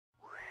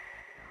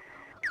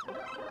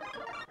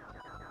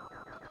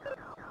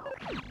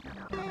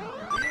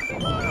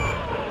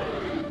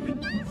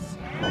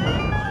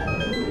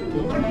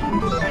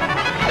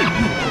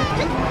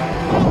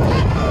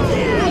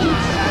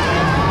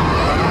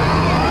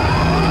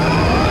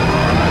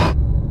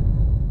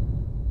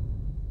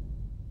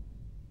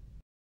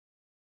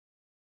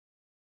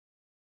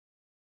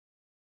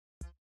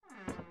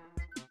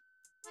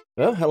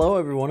Well, hello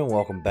everyone and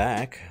welcome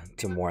back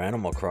to more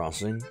Animal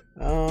Crossing.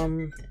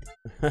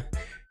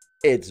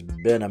 It's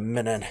been a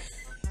minute.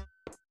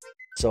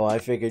 So I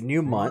figured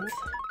new month,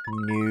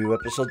 new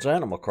episodes of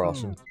Animal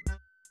Crossing.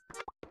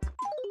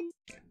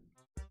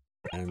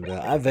 And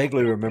I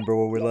vaguely remember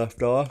where we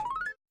left off.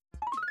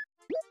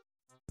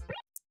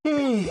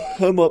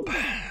 I'm up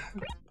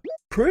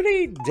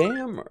pretty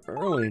damn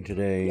early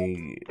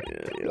today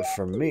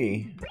for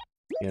me,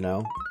 you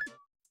know.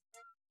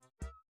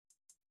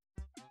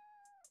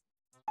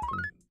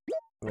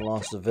 I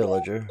lost a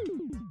villager.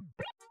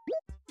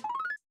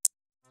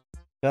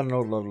 Got an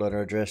old love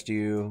letter addressed to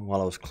you while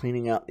I was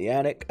cleaning out the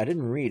attic. I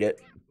didn't read it,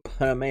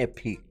 but I may have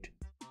peeked.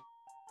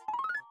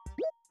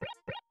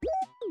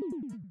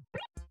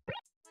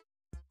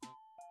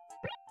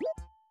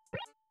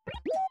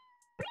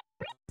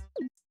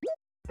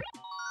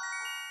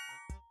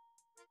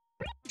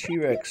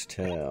 T-Rex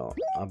tail,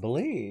 I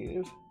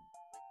believe.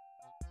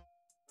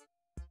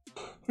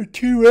 The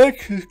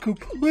T-Rex is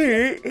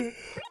complete.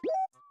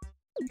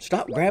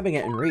 Stop grabbing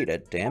it and read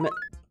it, damn it.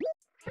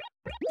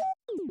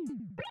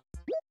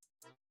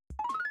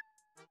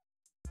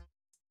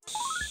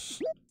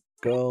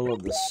 Skull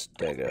of the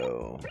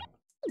Stego.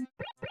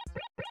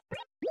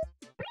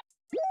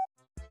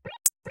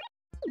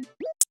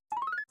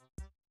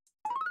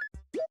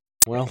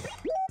 Well,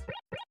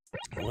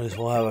 at least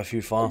we'll have a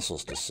few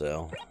fossils to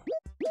sell.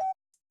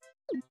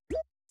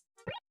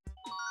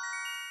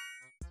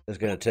 It's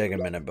gonna take a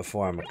minute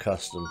before I'm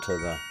accustomed to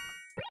the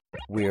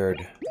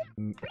weird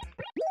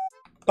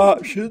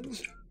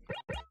options.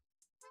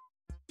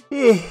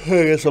 I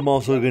guess I'm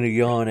also gonna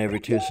yawn every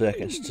 2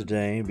 seconds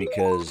today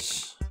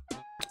because,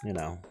 you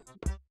know,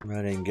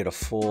 I didn't get a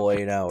full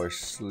 8 hours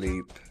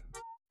sleep.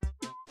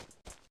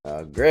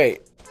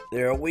 Great.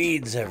 There are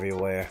weeds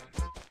everywhere.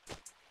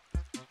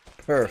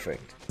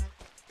 Perfect.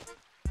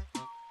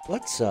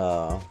 Let's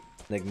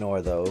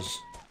ignore those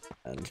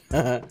and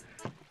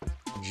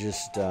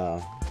just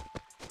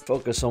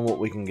focus on what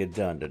we can get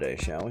done today,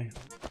 shall we?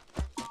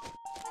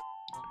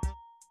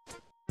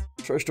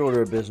 First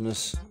order of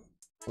business.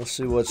 Let's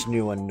see what's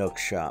new in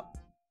Nook's shop.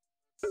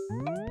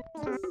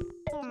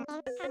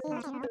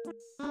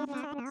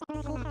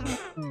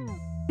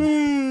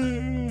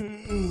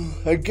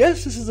 I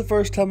guess this is the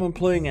first time I'm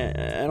playing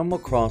Animal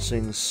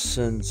Crossing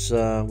since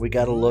we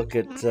got a look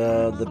at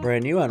the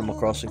brand new Animal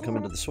Crossing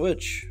coming to the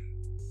Switch.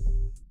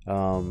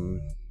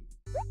 I'm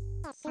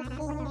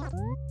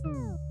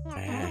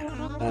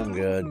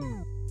good.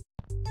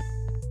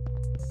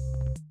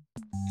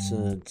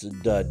 It's a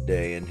dud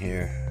day in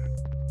here.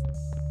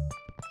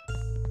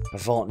 I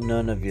fault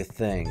none of your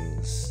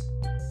things.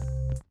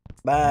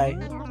 Bye.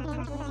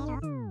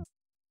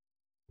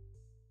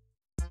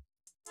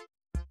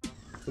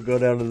 We'll go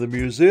down to the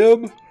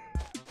museum.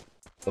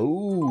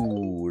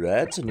 Ooh,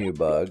 that's a new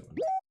bug.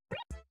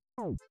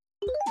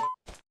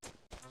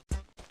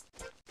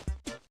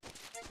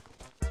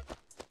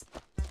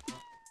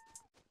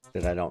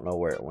 That I don't know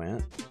where it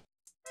went.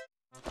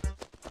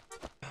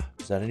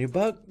 Is that a new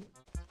bug?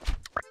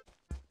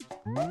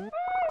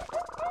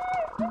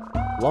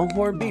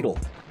 Longhorn beetle.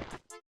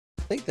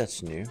 I think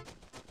that's new.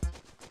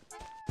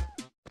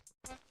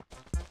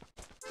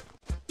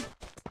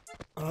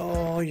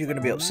 Oh, you're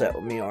gonna be upset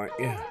with me, aren't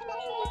you?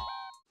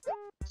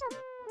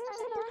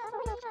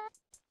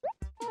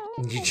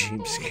 You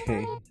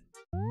cheapskate.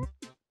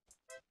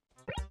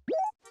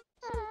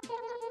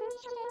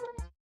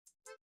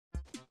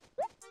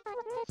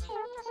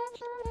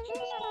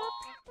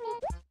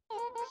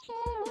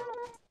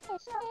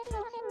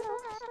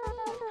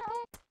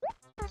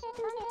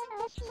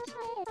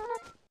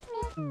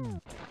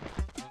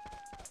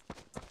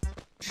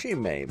 She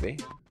may be.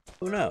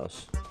 Who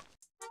knows?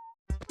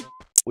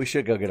 We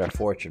should go get our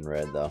fortune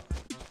read, though.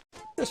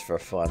 Just for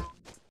fun.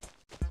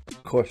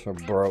 Of course, we're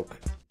broke.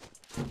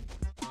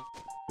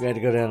 We had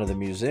to go down to the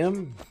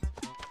museum.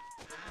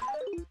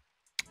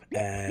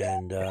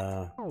 And,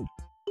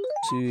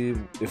 see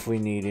if we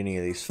need any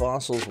of these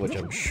fossils, which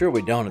I'm sure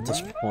we don't at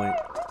this point.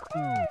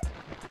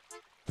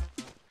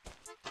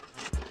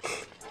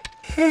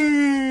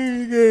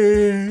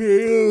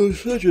 I'm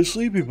such a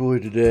sleepy boy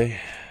today.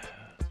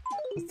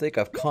 I think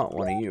I've caught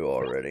one of you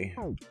already.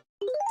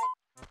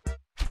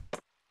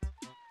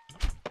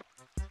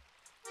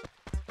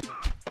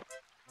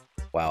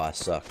 Wow, I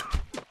suck.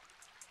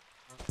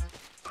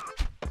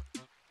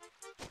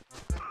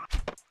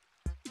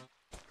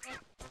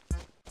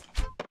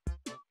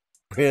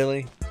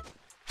 Really?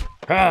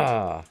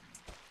 Ah!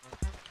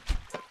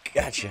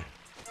 Gotcha.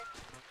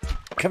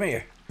 Come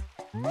here.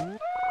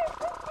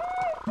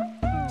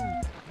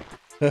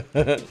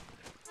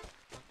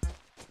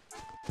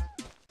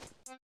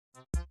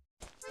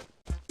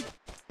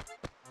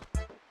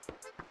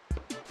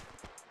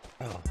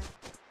 Oh.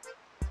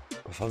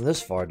 If I'm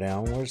this far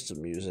down, where's the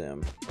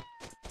museum?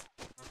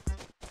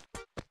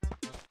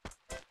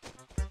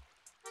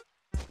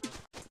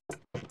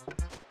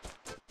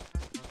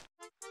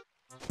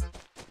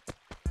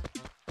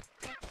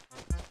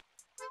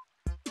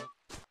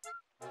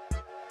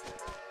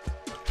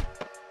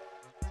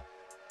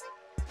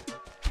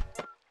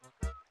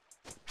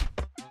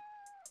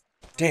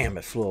 Damn,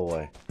 it flew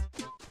away.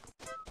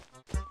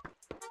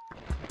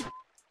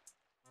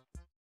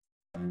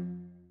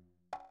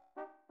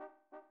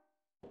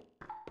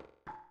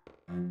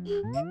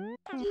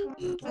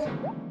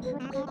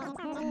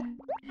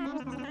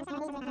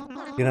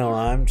 You know,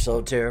 I'm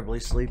so terribly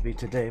sleepy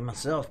today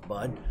myself,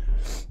 bud.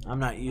 I'm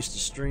not used to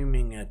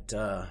streaming at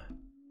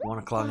 1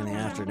 o'clock in the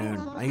afternoon.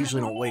 I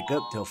usually don't wake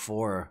up till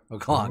 4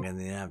 o'clock in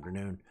the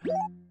afternoon.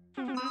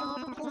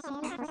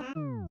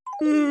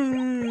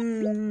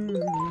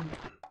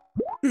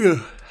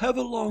 Yeah, have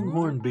a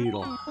longhorn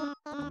beetle.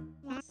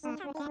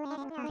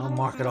 I'll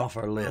mark it off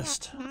our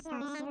list.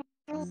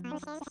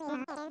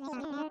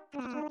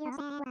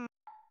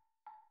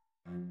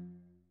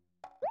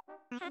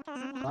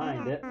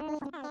 Find it.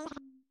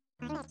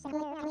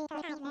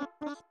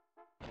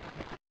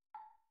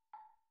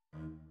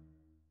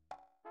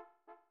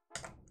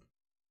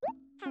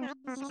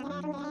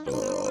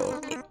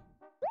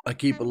 I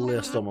keep a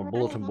list on my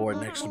bulletin board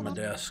next to my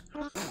desk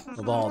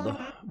of all the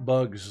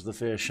bugs, the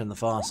fish, and the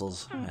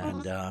fossils,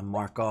 and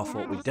mark off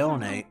what we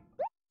donate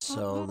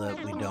so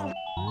that we don't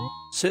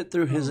sit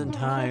through his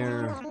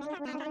entire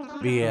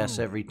BS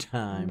every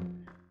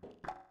time.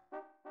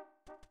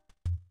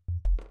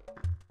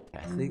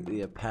 I think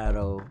the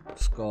Apato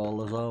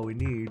skull is all we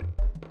need.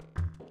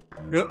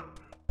 Yep.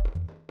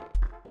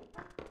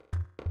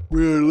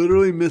 We're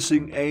literally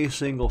missing a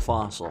single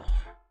fossil.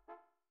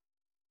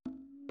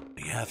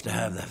 You have to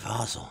have that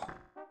fossil.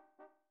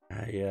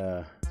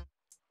 I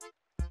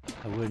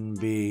wouldn't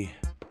be...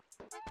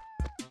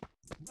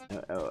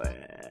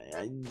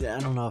 I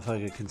don't know if I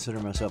could consider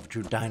myself a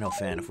true dino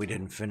fan if we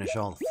didn't finish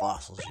all the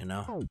fossils, you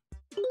know?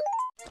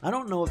 I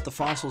don't know if the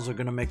fossils are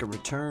going to make a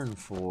return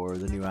for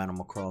the new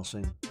Animal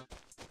Crossing.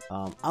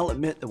 I'll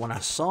admit that when I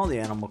saw the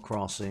Animal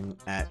Crossing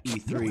at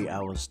E3,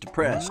 I was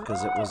depressed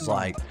because it was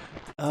like,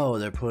 oh,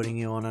 they're putting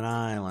you on an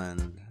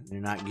island. They're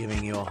not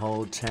giving you a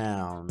whole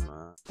town.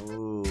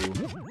 Ooh.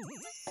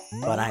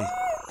 But I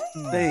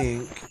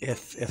think,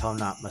 if I'm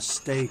not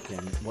mistaken,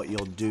 what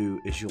you'll do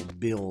is you'll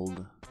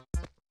build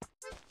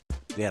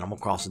the Animal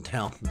Crossing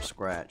town from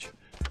scratch.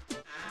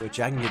 Which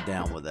I can get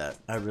down with that.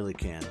 I really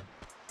can.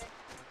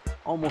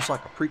 Almost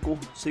like a prequel,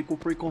 sequel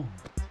prequel.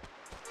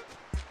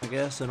 I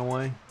guess, in a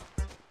way.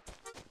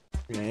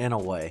 Yeah, in a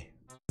way.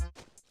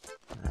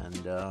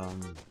 And,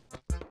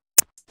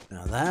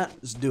 now that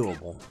is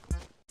doable.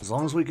 As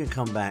long as we can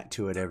come back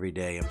to it every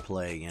day and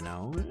play, you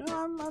know,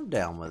 I'm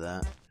down with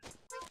that.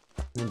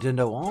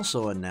 Nintendo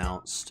also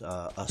announced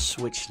a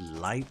Switch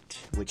Lite,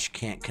 which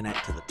can't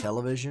connect to the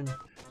television.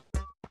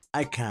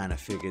 I kind of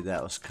figured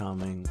that was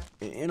coming.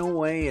 In a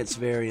way, it's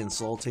very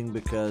insulting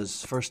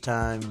because first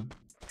time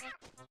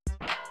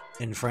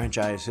in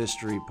franchise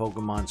history,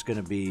 Pokemon's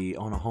going to be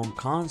on a home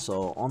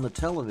console on the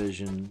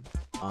television,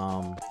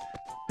 and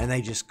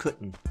they just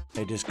couldn't.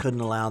 They just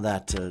couldn't allow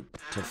that to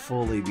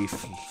fully be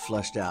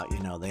fleshed out. You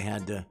know, they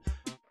had to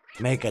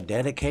make a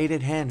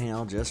dedicated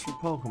handheld just for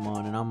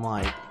Pokemon, and I'm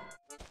like,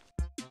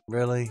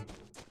 really?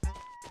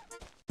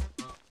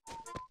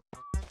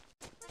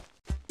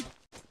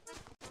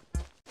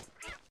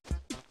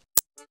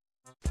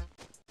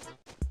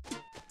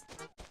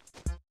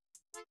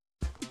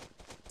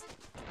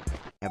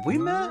 Have we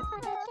met?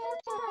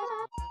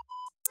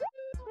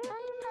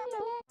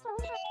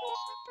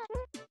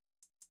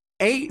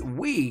 $8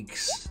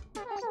 weeks?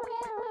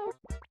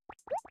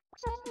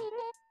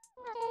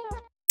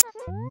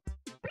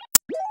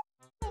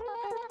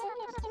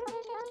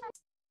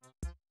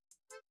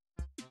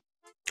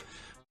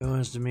 It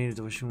was to meet at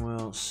the Wishing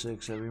Well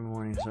 6 every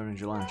morning starting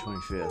July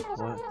 25th.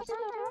 What?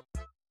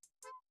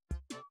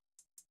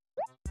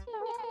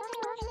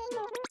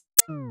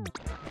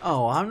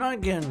 Oh, I'm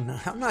not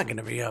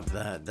gonna be up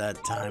that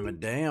time of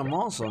day. I'm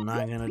also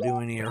not gonna do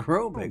any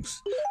aerobics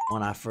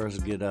when I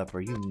first get up.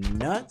 Are you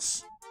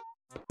nuts?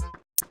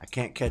 I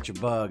can't catch a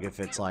bug if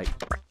it's like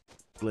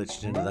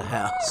glitched into the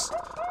house.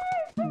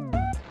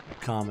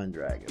 Common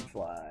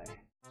dragonfly.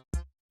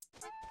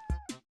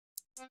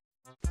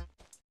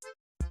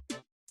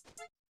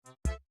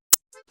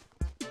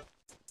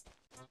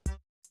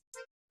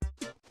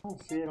 I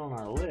don't see it on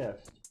our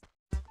list.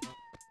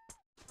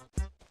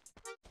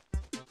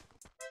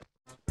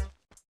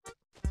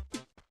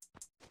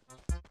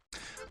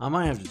 I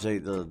might have to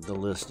take the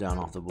list down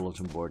off the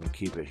bulletin board and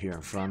keep it here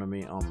in front of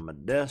me on my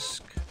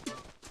desk,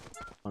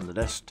 on the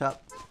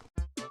desktop.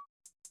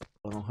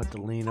 I don't have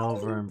to lean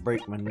over and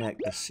break my neck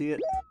to see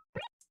it.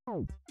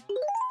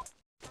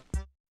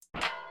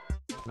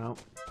 Nope.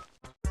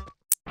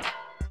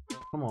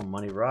 Come on,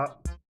 Money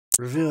Rock.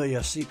 Reveal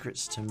your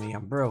secrets to me.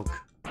 I'm broke.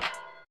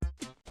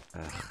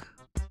 Ugh.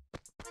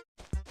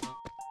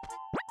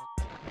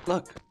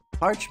 Look,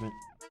 parchment.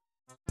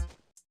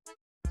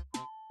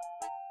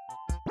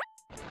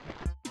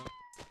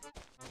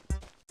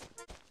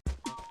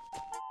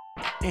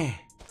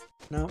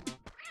 No.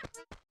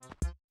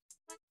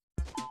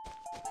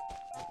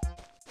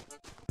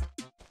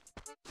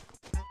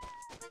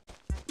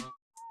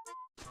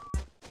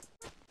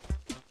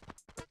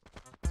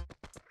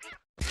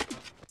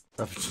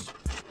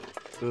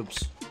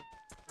 Oops.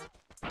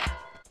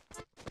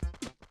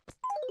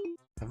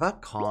 Have I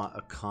caught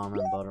a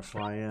common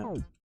butterfly yet?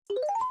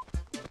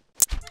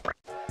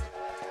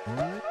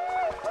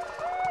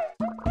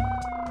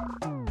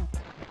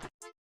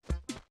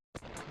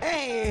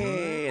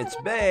 Hey, it's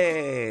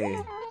Bay.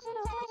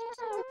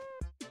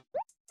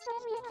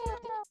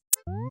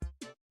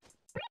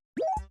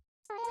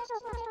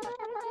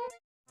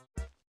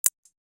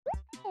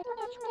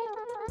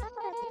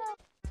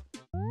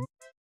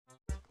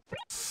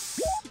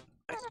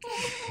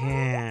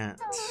 Can't.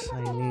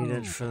 I need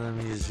it for the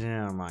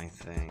museum, I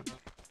think.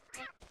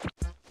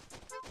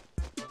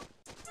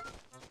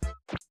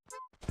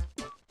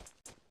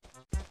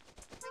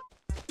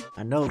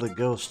 I know the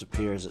ghost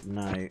appears at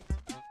night.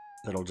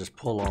 That'll just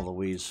pull all the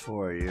weeds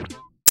for you.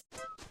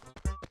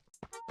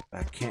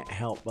 I can't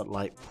help but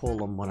like pull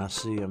them when I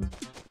see them.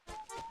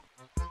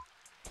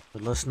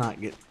 But let's not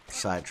get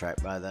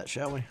sidetracked by that,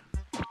 shall we?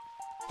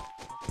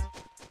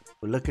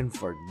 We're looking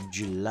for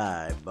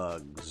July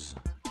bugs.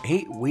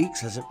 8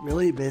 weeks? Has it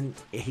really been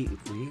 8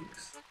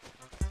 weeks?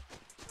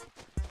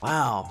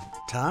 Wow.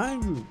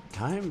 Time,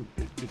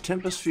 the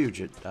Tempus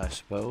Fugit, I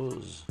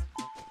suppose.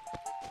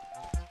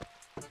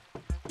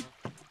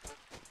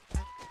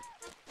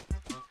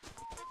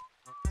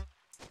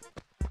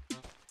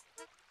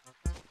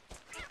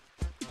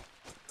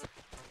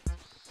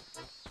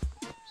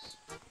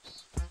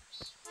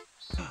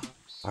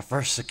 Our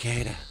first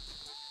cicada.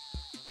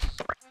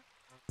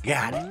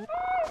 Got it.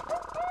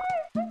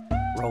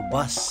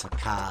 Robust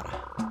cicada.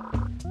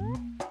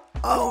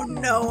 Oh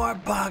no, our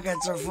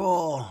pockets are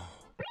full.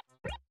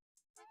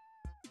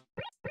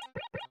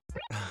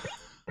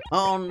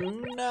 Oh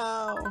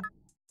no.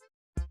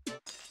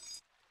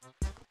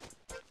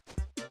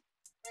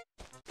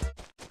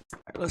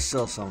 Alright, let's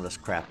sell some of this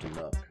crap to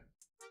Nook.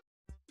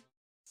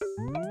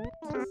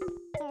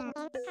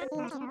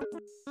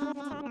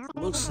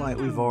 Looks like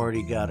we've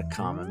already got a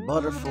common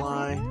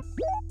butterfly.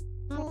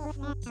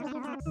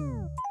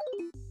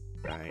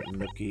 Alright,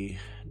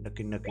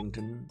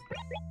 Nookington.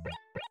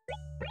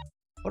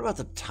 What about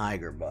the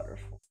tiger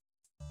butterfly?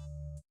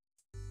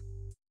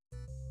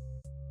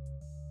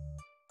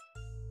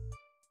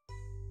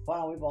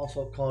 Wow, we've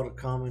also caught a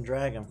common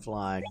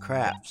dragonfly.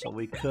 Crap, so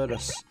we could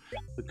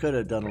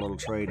have done a little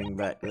trading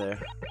back there.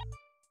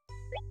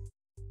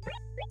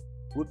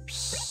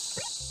 Whoops.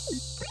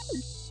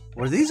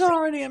 Were these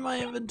already in my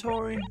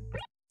inventory?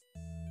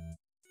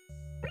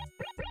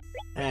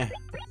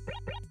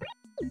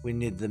 We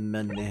need the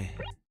money.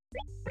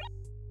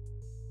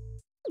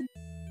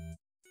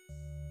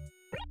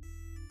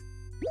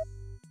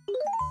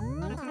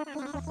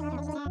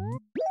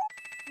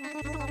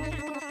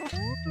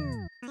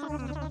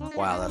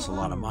 Wow, that's a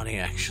lot of money,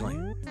 actually.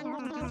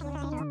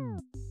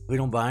 We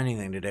don't buy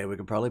anything today. We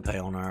could probably pay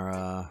on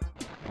our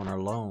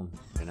loan,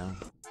 you know.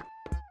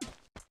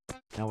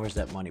 Now, where's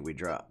that money we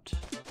dropped?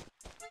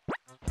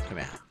 Come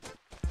here.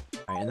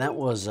 All right, and that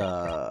was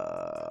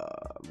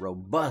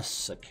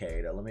robust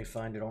cicada. Let me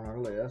find it on our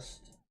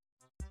list.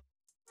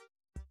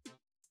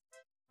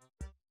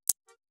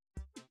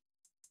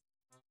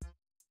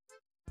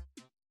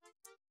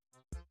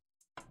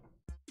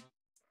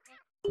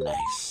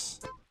 Nice.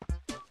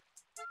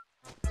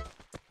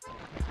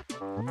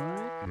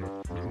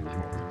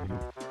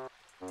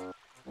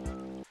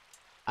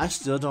 I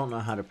still don't know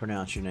how to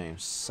pronounce your name.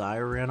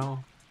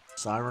 Cyrenal?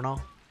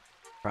 Cyrenal?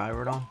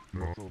 Cyrenal?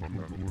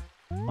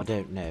 I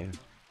don't know.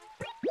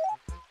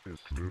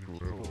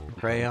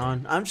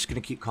 Crayon? I'm just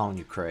gonna keep calling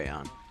you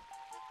Crayon.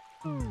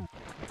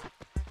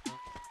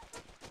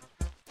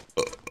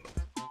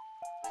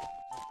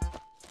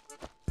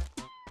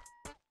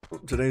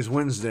 Today's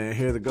Wednesday. I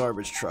hear the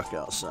garbage truck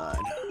outside.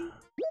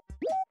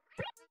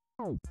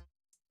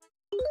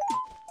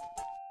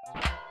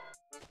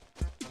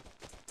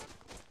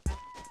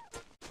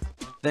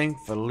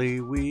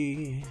 Thankfully,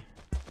 we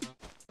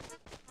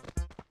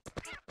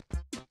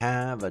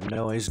have a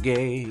noise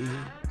gate,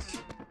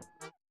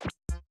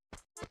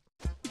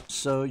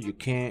 so you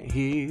can't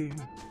hear.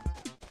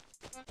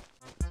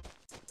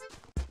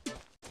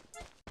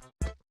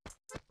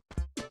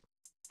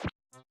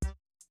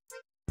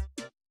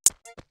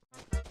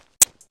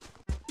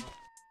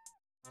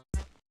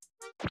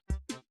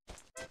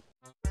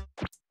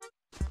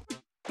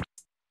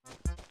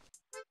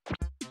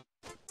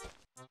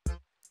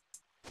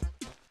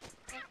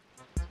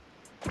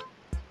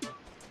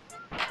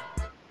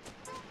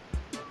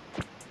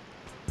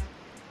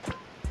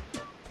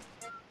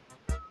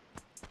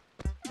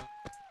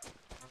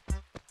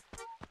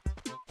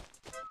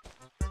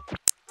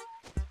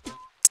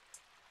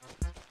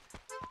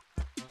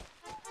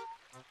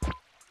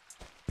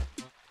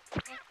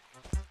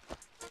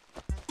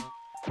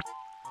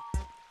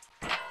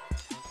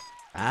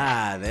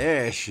 Ah,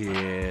 there she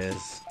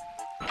is.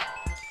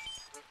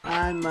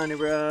 Hi, Money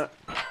Bro.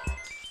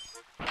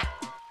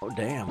 Oh,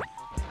 damn.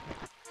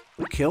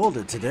 We killed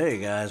it today,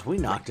 guys. We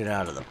knocked it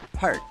out of the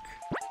park.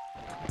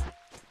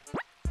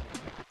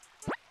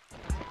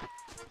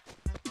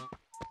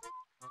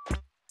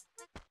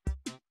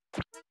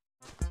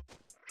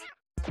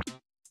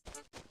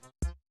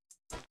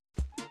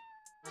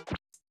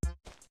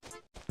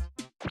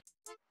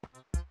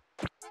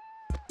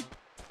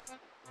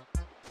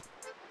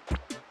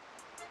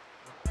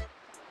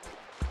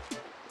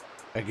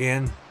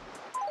 Again.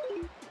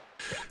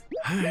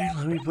 Alright,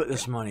 let me put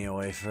this money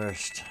away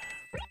first.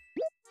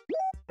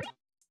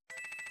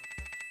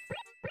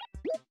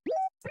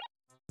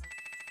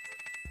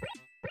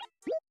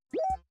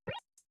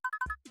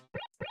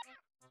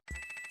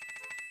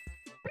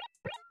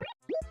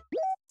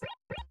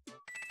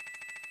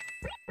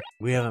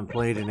 We haven't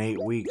played in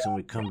 8 weeks and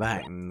we come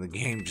back and the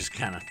game just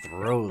kind of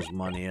throws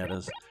money at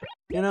us.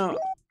 You know,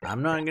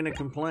 I'm not going to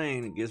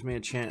complain. It gives me a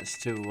chance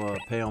to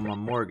pay on my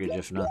mortgage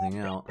if nothing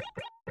else.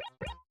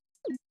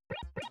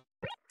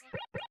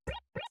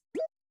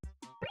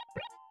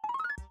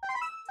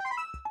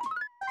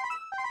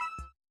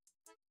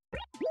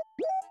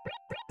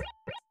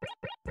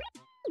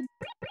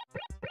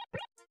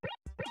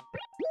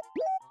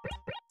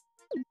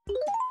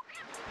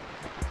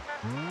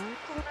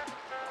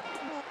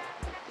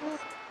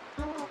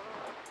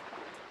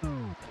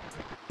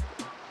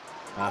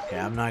 Okay,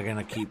 I'm not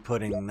gonna keep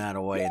putting that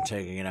away and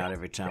taking it out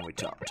every time we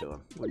talk to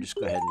him. We'll just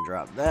go ahead and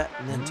drop that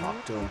and then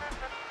talk to him.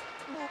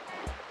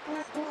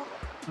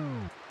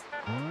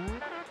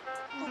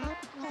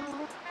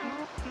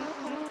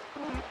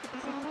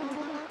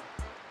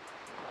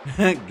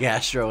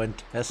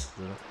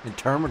 Gastrointestinal,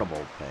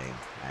 interminable pain,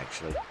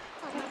 actually.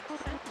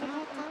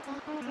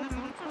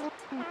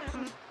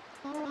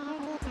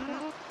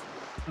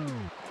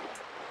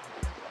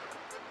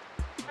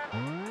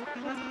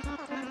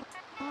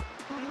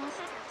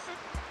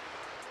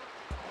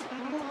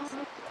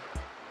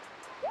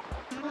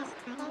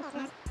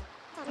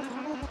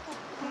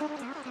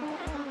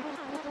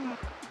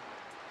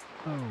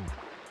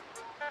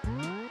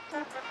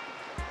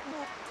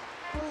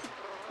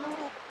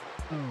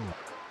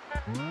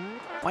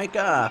 Wake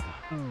up!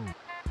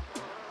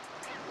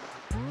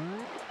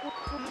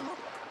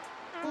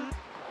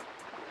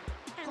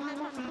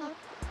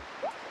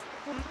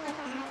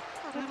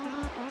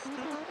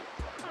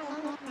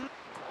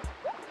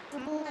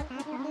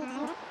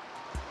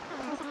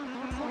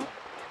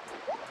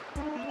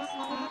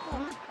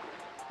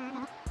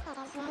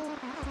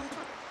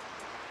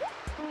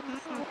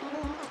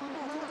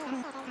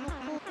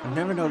 I've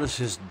never noticed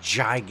his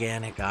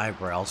gigantic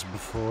eyebrows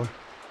before.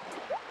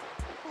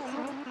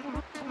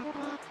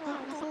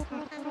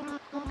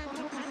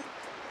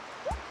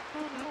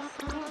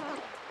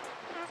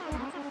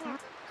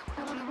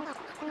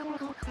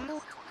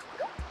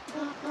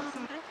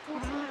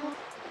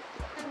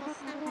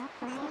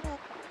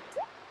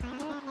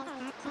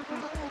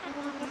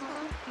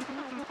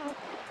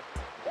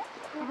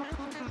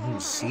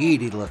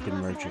 Seedy looking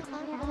merchant.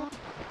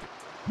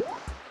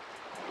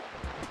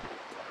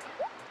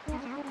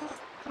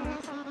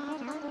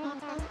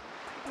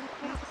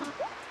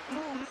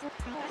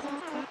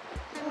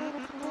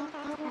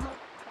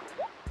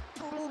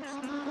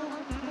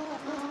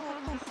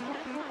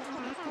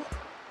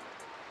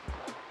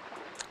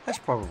 That's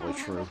probably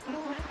true.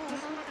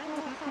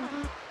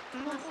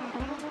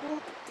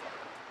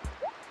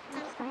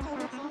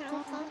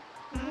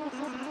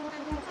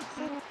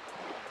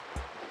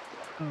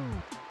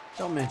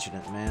 Don't mention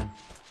it, man.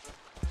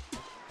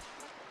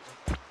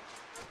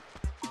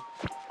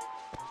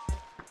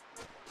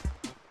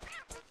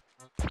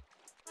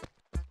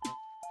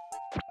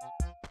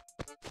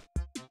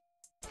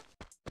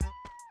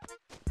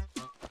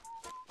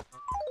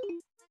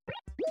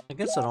 I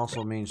guess that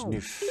also means new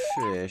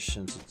fish,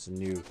 since it's a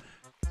new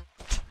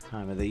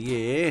time of the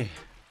year.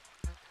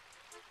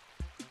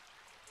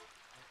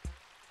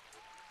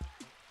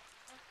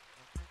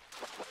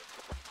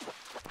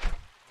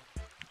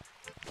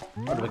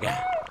 What do we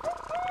got?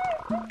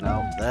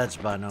 No, that's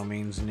by no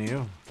means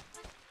new.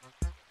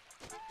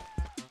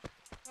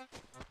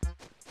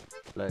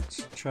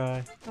 Let's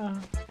try a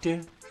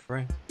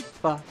different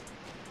spot.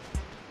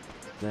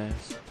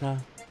 There's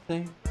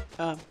nothing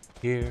up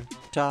here,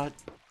 Todd.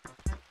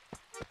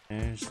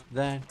 There's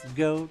that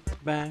goat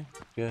back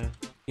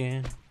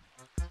again.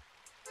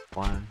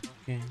 Why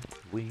can't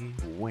we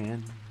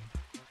win?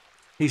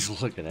 He's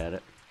looking at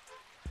it.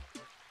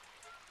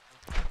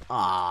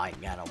 Aw, he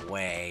got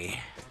away.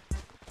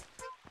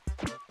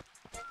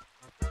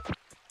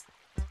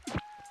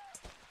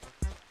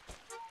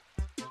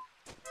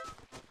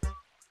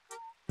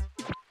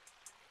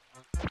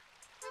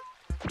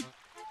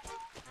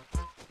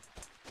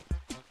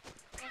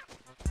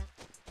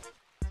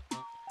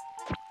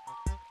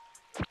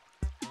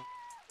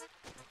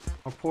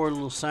 Our poor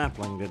little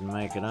sapling didn't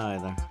make it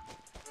either.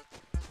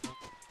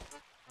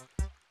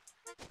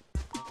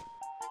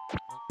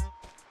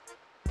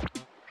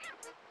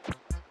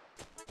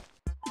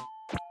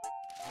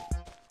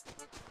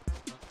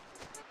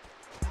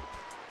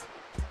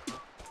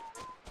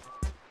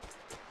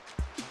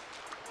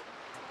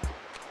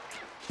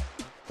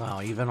 Wow,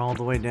 even all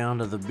the way down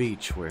to the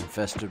beach, we're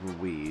infested with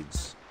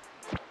weeds.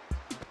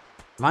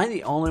 Am I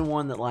the only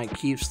one that, like,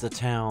 keeps the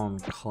town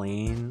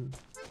clean?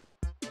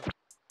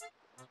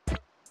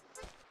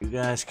 You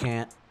guys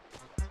can't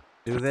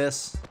do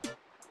this?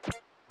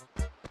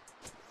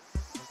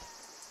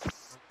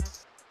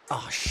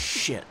 Oh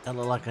shit, that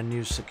looked like a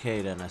new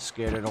cicada and I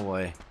scared it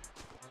away.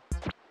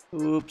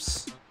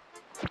 Oops.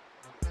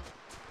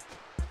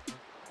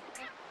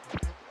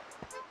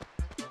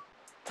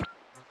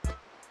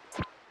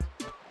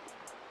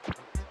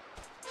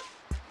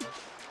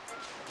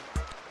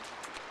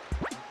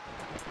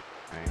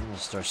 Alright, I'm gonna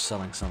start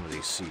selling some of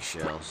these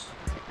seashells.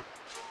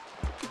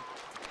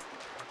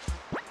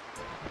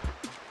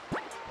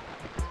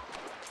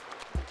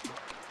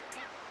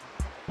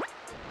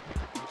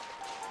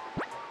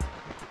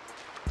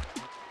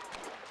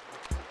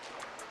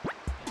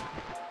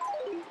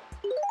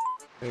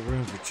 We have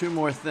room for 2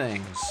 more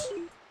things.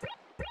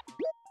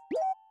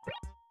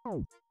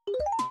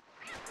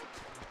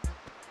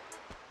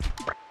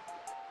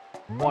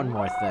 One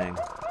more thing.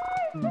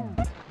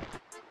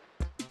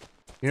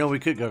 You know, we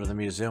could go to the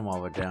museum while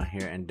we're down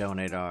here and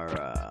donate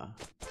our,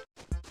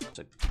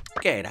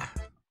 cicada.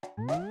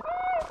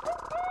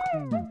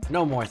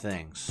 No more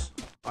things.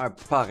 Our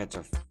pockets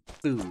are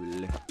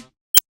full.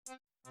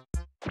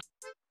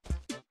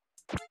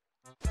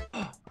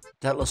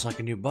 That looks like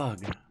a new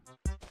bug.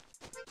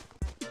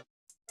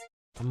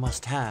 A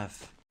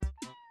must-have.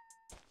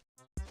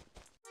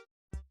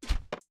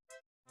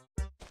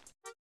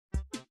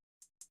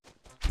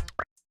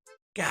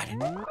 Got it.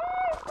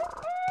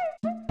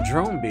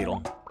 Drone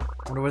beetle.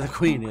 Wonder where the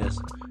queen is.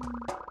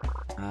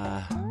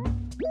 Of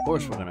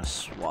course we're gonna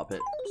swap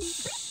it.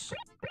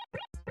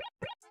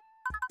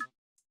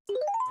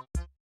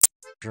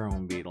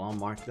 Drone beetle. I'll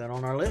mark that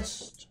on our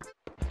list.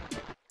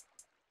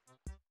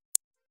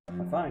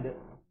 I find it.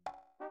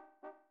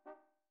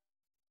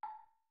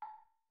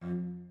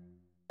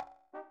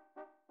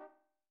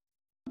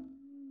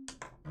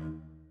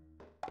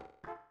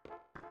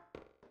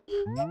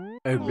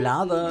 Oh,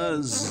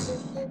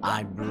 brothers,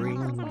 I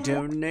bring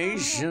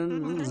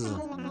donations.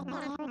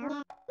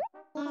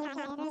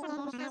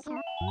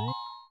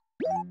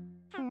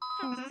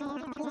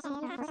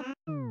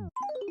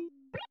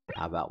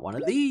 How about one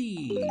of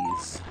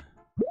these?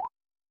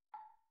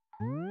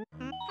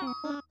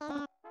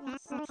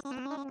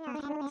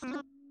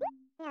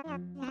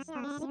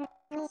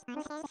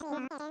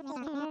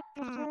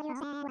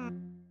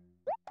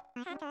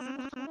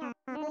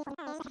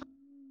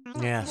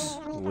 Yes,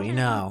 we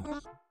know.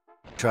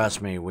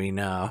 Trust me, we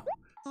know.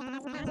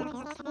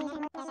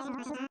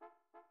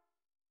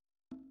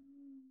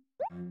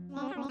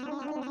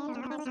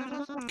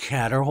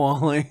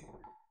 Caterwauling.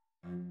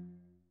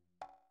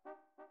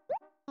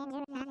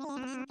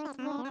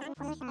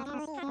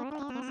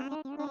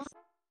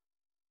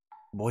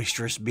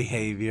 Boisterous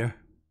behavior.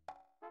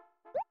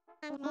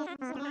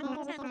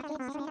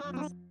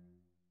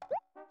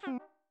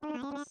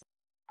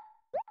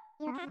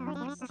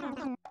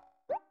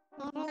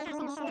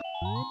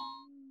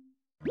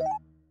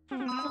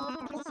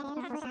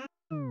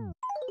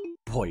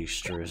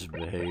 Boisterous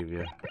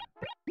behavior.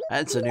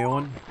 That's a new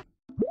one.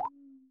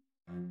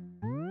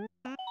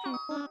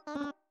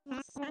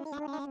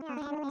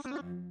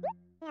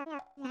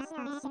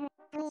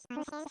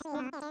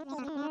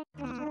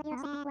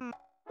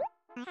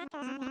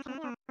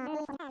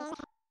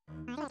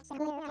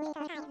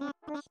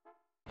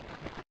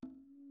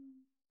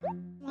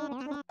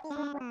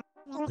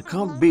 They're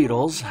called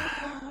beetles.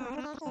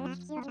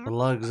 The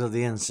lugs of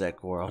the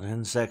insect world.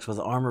 Insects with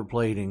armor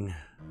plating.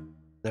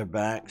 Their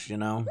backs, you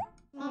know.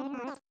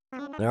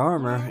 Their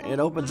armor, it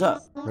opens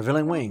up,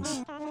 revealing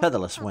wings.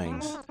 Featherless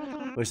wings,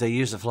 which they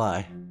use to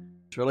fly.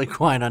 It's really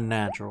quite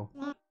unnatural.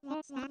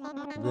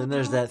 Then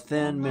there's that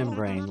thin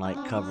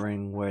membrane-like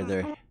covering where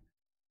their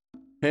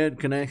head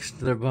connects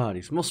to their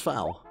bodies. Most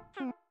foul.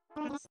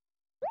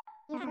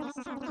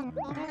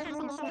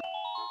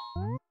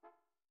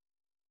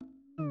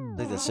 I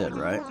think that's it,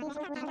 right?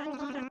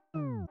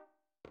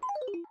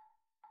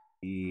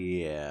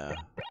 Yeah.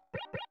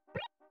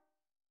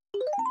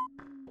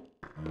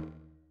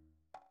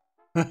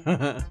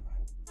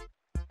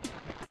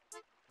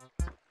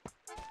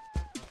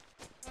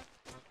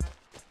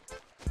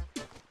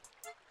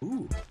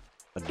 Ooh,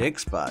 a dig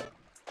spot.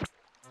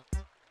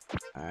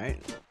 Alright.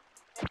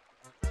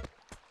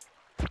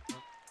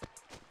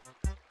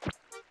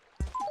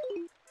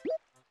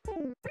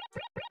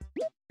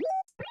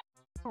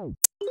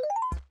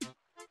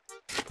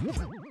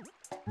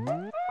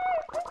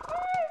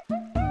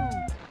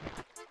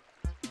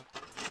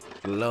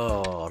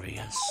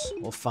 Glorious.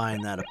 We'll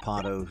find that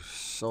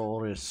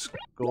Apatosaurus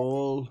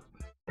skull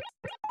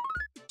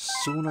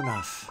soon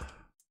enough.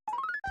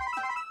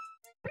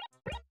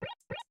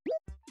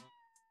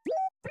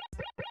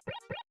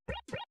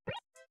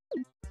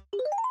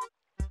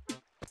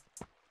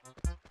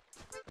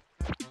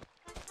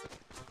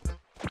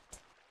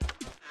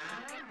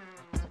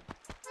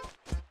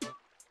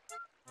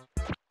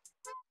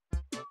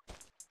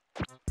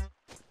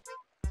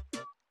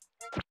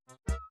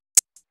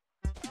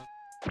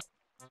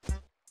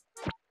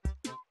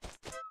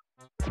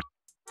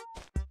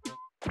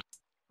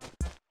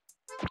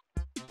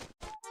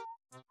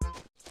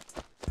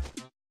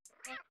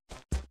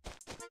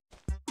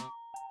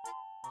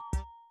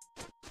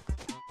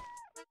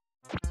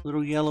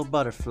 Little yellow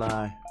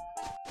butterfly.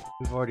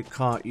 We've already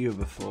caught you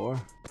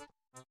before.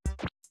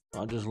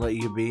 I'll just let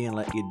you be and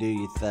let you do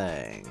your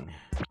thing.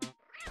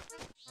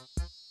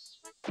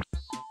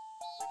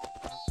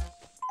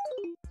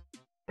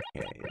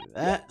 Okay,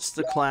 that's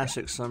the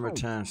classic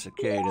summertime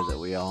cicada that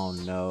we all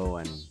know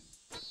and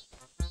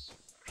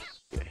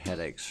get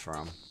headaches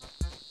from.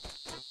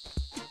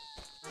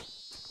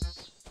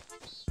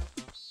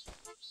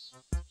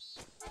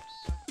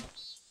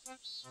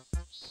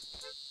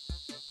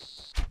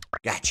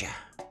 Gotcha.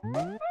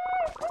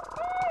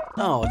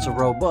 Oh, it's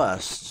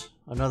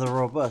another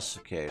robust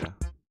cicada.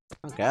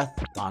 Okay, I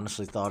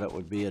honestly thought it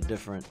would be a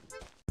different...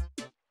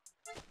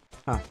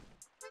 Huh.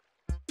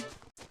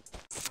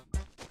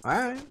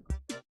 Alright.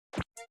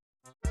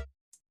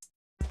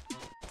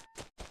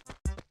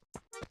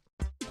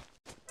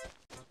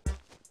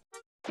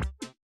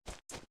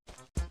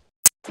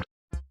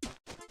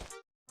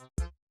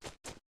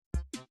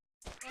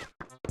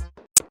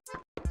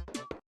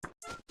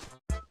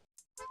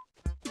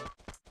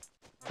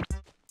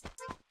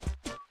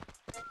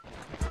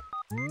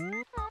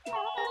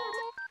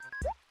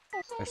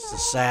 It's the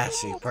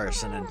sassy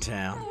person in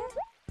town.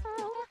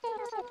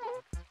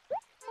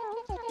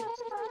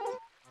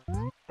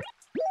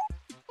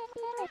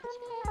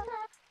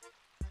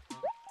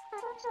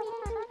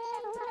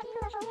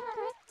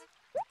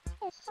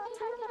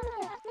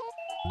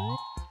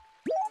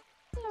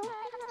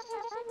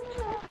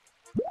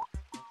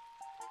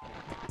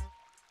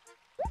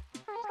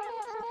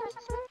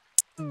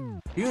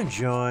 You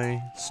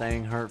enjoy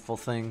saying hurtful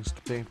things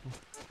to people?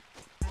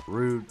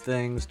 Rude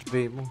things to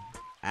people?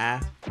 Ah?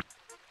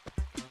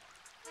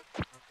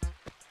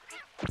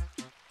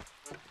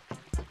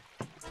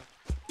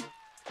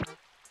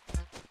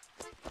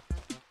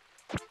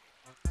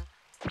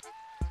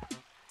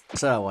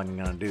 Said I wasn't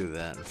gonna do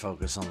that and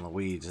focus on the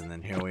weeds, and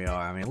then here we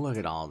are. I mean, look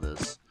at all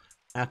this.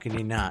 How can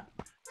you not?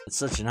 It's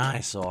such an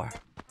eyesore.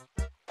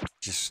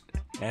 Just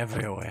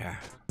everywhere.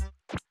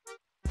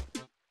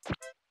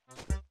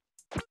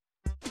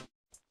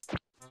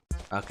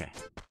 Okay.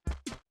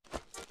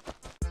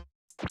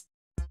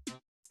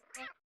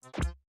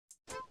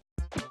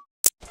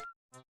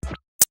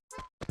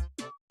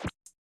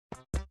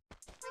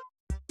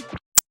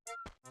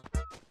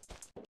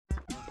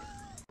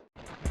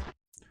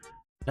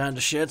 Time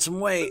to shed some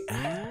weight.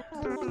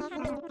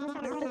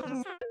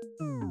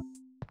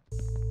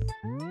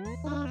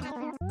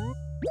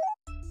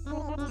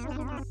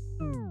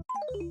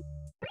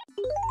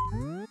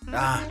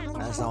 Ah,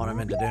 that's not what I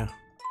meant to do.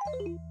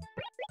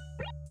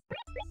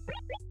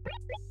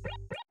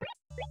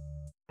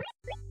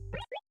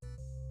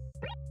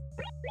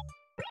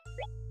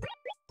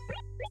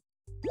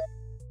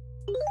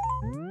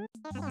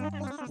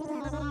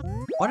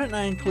 Why didn't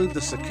I include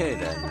the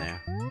cicada in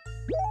there?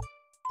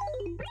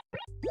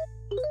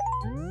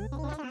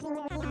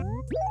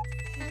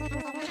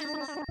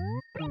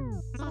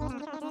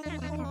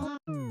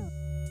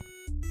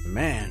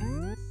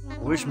 Man, I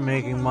wish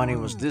making money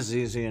was this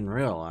easy in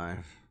real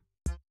life.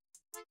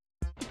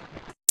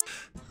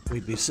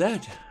 We'd be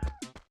set.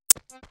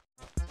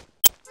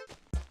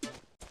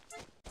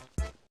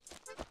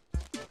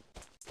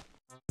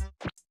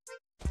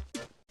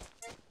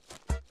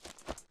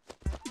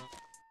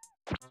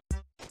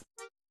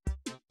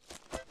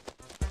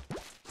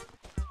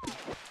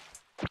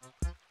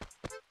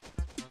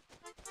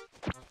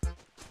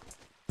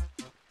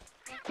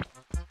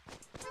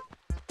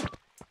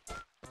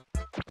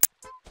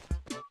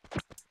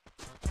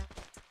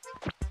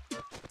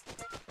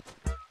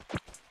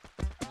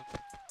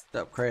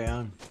 What's up,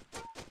 Crayon?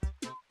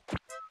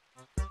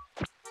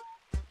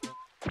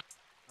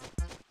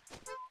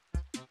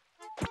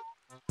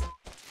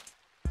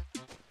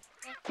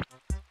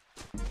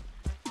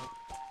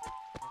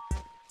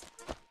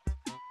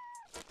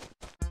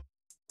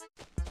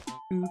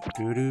 Do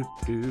do do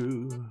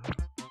do.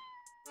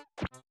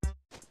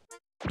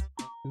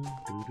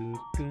 Do do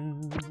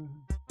do do.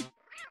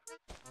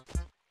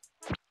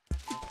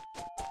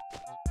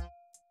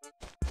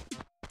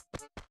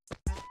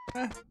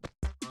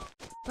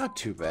 Not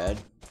too bad.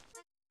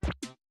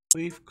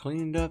 We've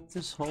cleaned up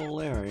this whole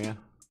area.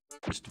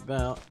 Just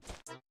about.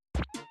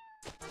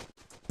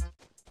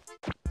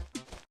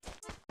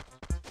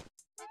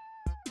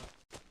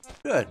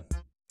 Good.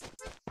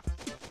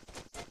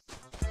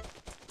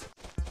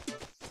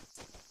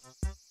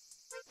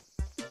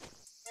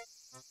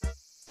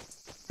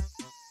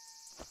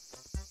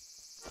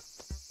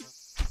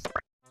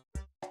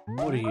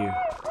 What are you?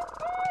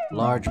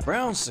 Large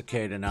brown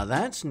cicada. Now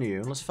that's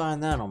new. Let's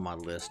find that on my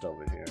list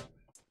over here.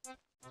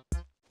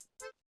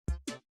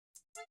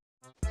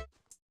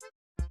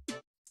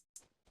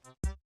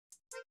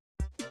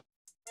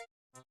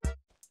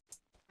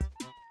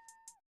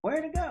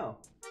 Where'd it go?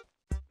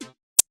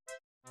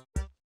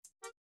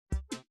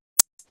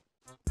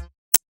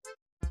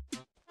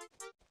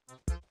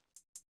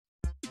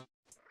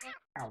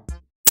 Ow.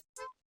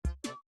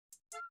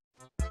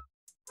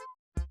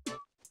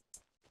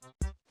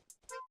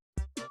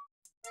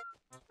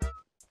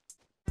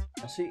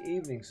 I see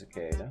evening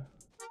cicada.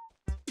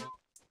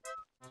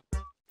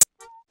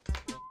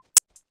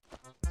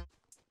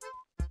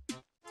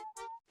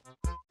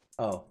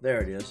 Oh, there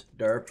it is.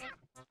 Derp.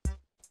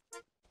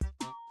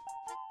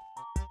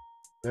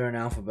 They're in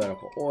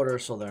alphabetical order,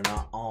 so they're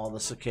not all the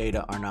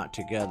cicada are not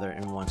together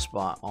in one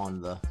spot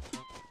on the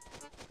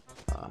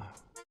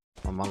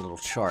on my little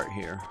chart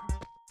here.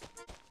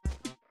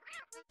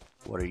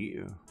 What are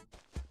you?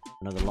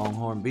 Another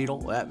longhorn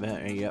beetle?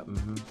 Yep.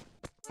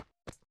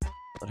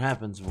 What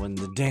happens when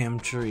the damn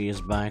tree is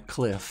by a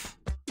cliff?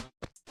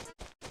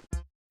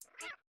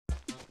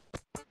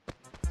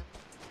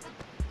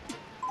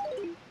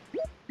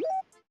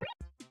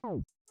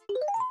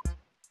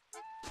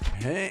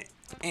 Hey,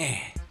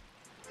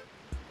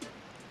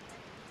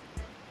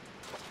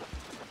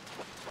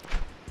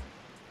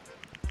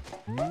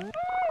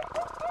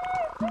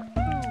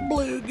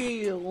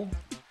 Bluegill.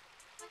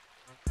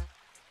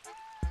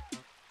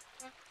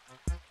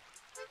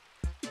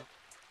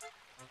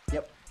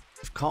 Yep,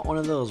 I've caught one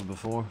of those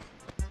before.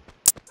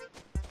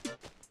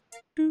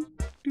 You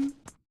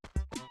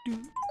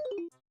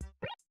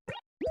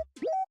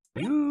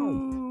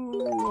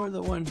are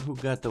the one who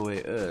got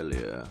away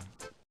earlier.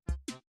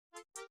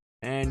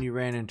 And you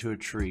ran into a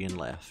tree and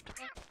left.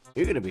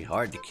 You're gonna be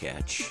hard to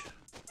catch.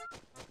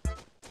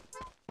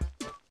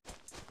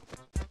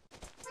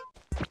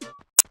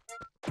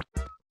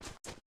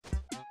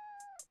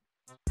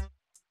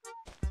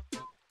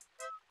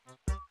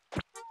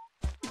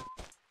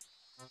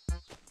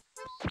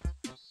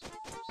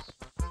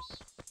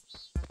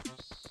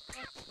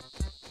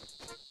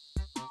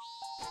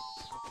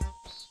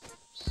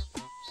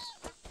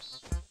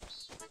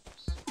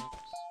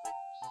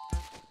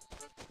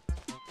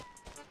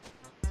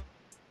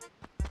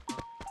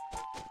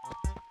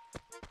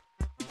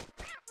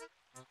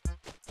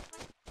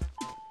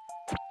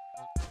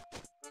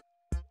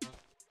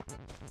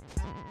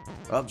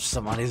 Oh,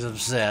 somebody's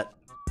upset.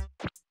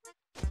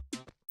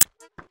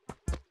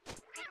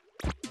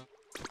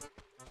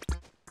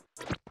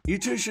 You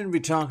two shouldn't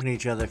be talking to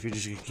each other if you're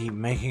just gonna keep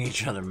making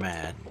each other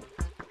mad.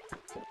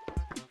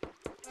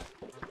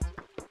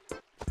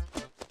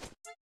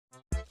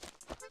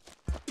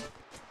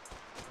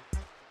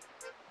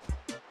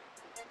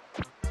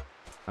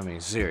 I mean,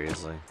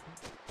 seriously.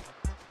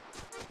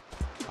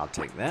 I'll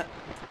take that.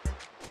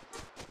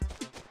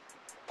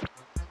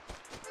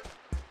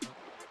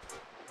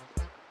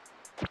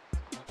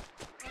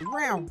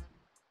 Wow.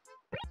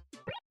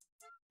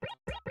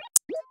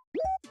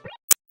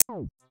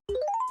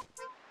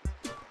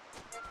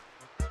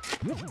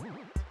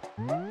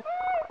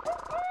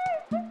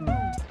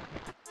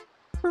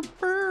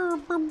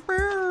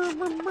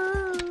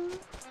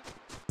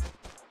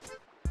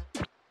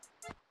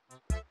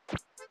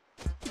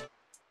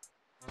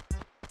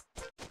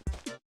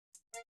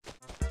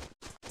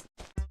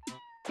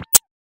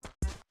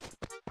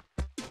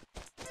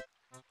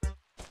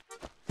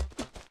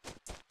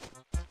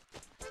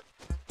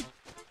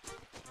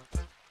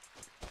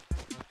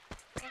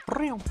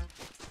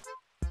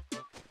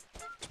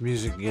 This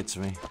music gets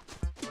me.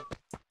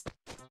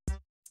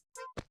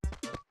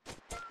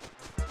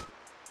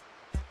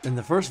 In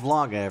the first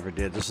vlog I ever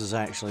did, this is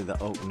actually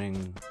the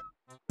opening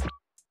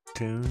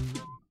tune,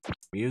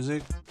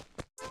 music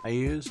I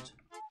used.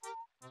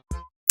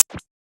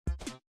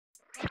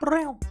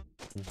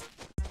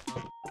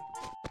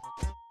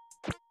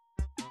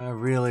 I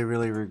really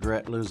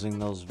regret losing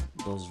those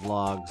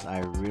vlogs. I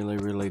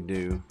really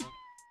do.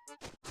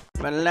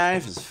 My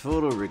life is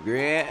full of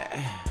regret.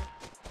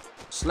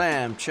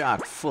 Slam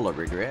chock full of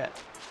regret.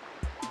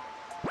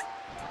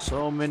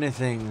 So many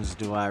things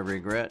do I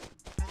regret.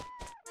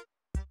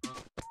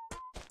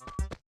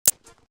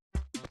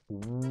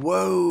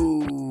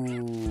 Whoa!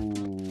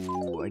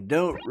 I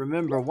don't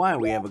remember why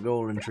we have a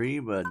golden tree,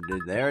 but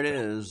there it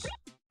is.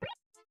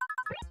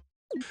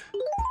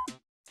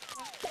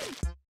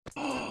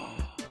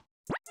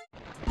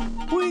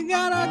 We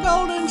got a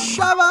golden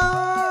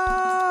shovel!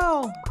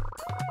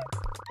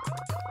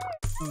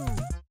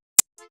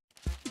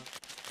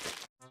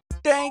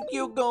 Thank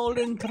you,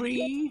 golden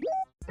tree.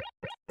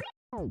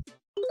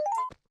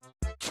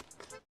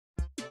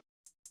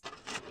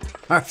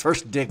 Our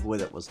first dig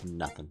with it was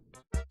nothing.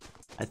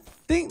 I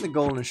think the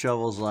golden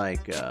shovel's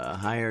like a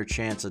higher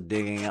chance of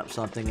digging up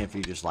something if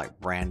you just like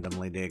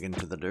randomly dig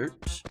into the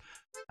dirt.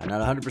 I'm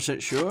not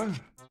 100% sure.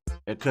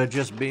 It could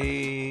just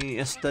be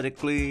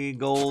aesthetically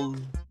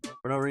gold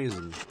for no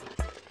reason.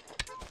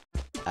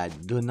 I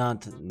do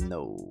not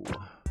know.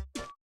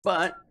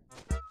 But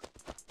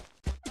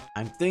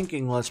I'm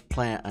thinking let's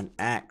plant an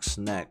axe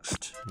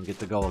next and get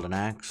the golden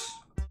axe.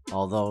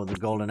 Although the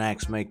golden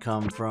axe may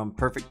come from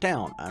Perfect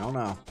Town. I don't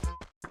know.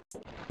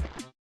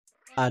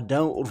 I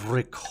don't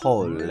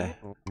recall.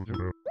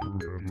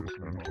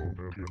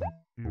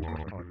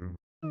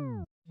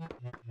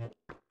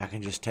 I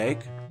can just take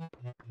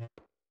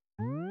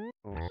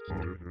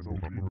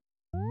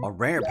a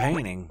rare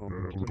painting.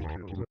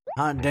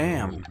 Hot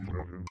damn.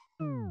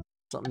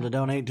 Something to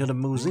donate to the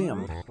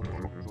museum.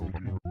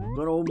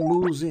 Good old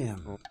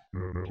museum.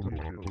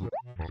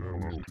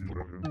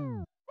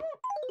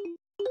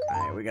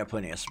 Alright, we got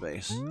plenty of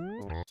space.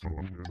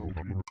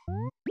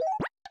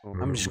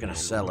 I'm just gonna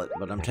sell it,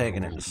 but I'm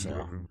taking it to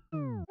sell.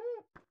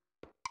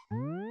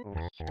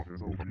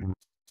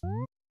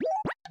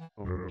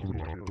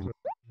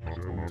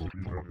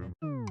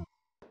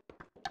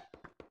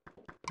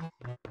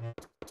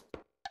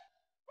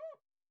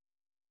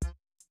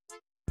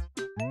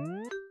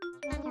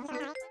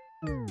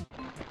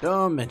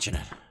 Don't mention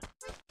it.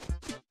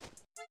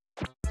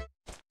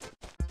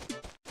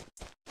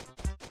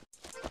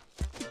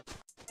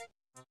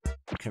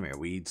 Come here,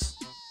 weeds.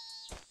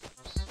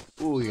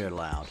 Ooh, you're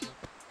loud.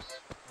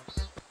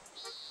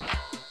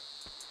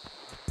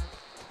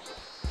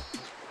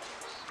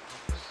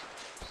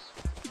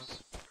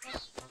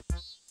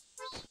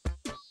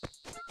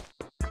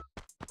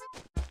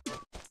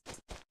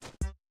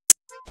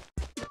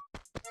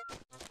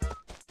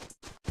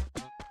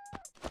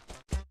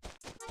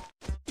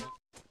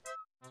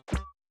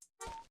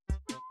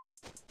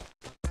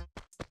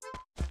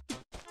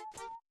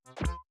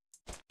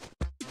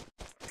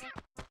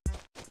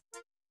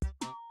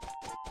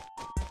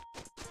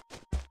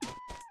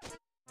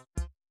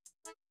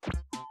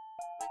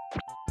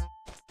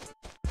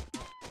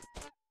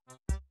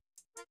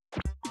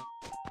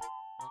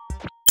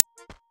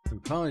 It'll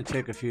probably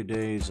take a few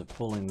days of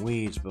pulling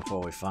weeds before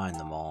we find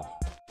them all.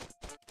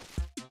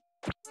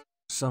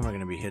 Some are going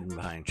to be hidden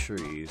behind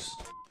trees.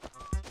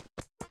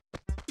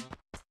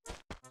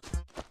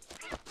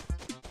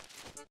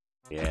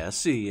 Yeah, I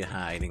see you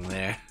hiding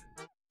there.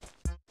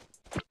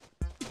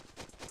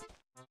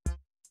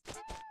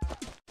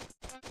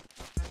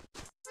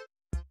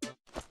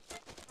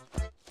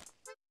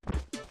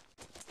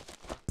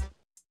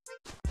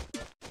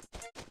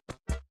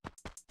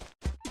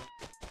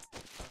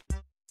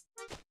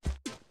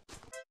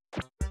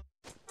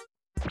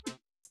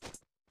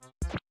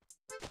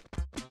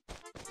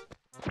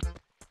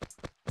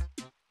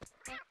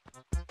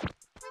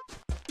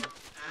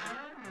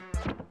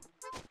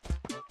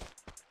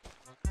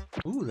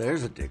 Ooh,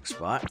 there's a dig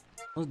spot.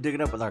 Let's dig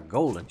it up with our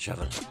golden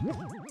shovel.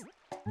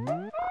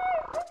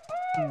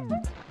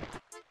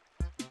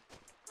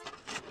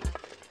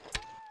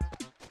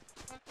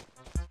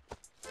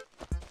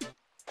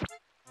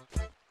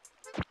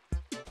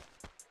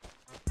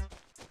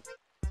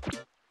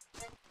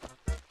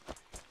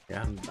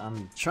 Yeah,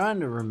 I'm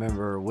trying to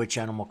remember which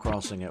Animal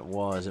Crossing it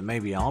was. It may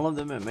be all of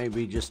them, it may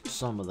be just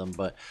some of them,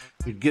 but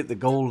you'd get the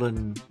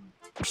golden,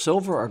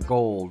 silver or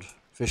gold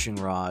fishing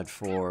rod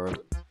for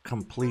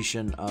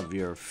completion of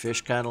your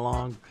fish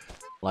catalog,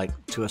 like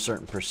to a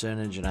certain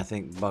percentage, and I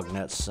think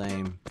Bugnet's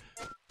same.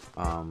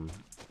 But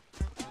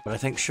I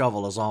think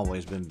shovel has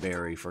always been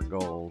berry for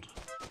gold,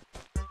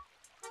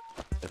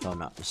 if I'm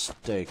not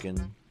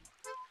mistaken.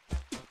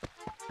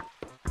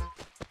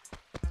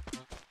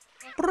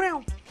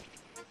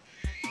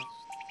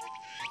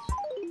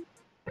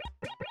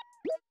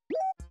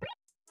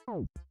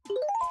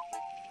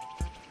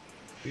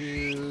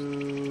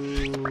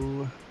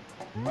 Ew.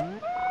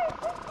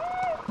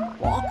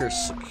 Walker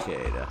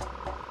cicada.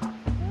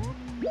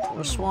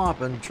 We're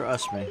swapping,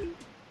 trust me.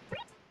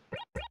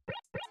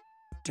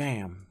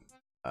 Damn.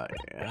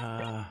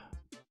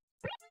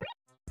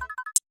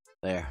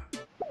 There.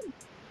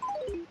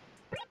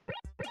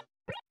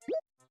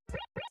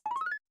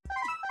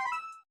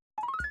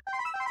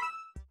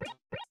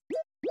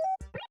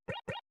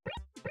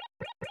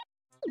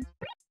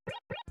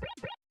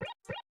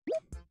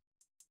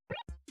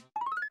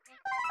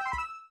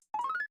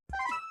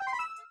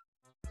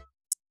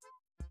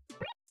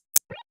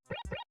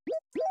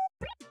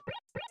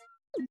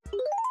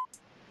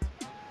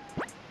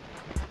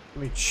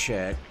 Let me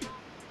check.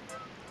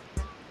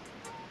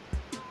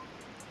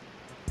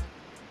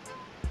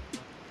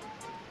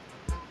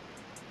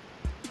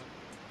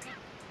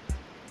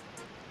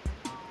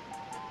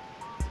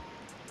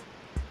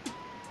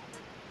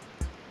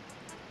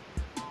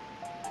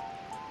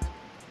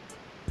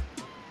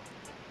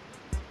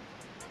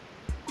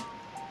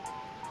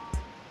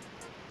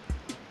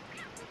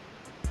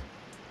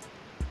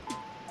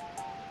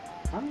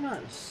 I'm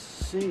not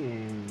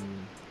seeing...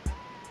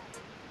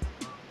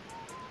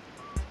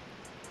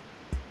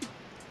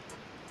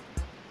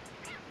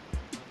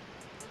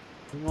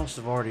 We must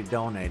have already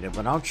donated,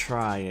 but I'll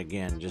try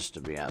again just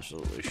to be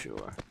absolutely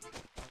sure.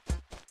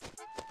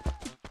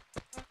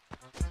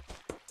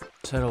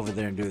 Let's head over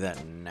there and do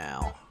that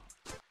now.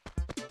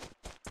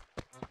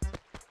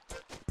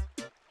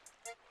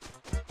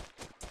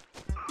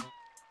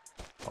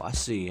 Oh, I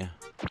see you.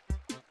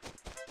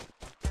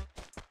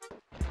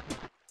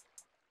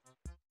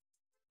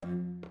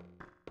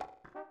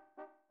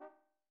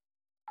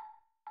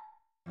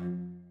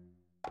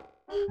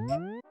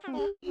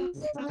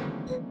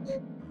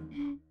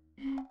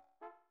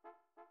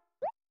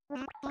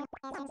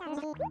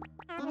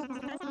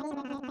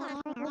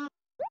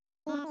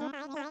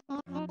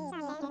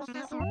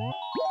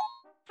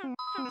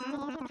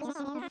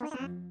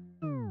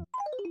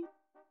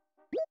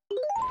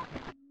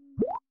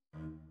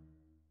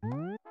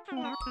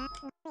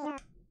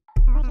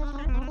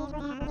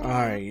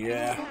 Alright,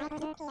 yeah.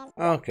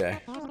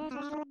 Okay.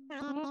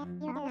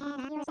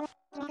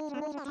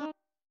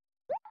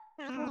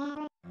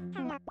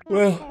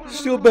 Well,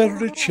 still better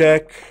to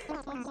check.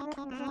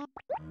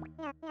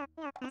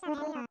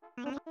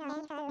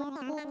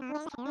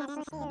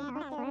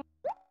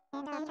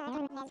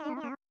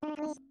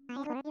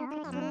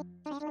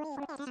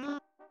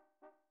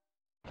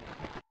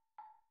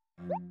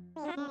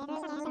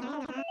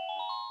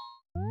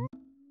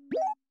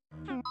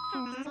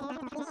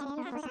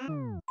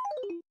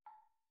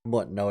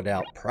 What, no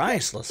doubt,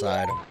 priceless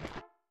item.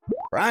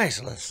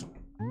 Priceless.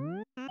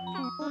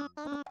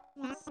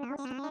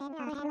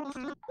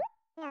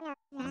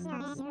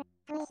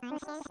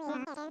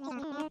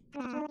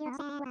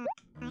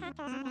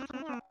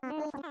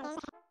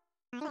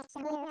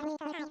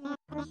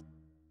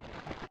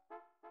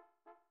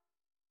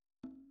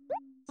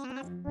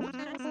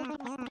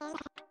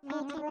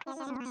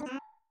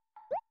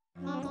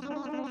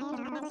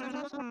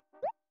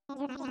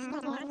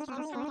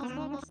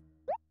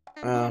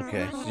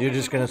 Okay, so you're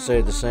just gonna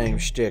say the same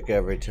shtick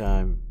every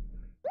time.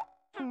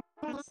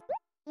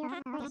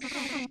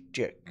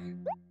 Shtick.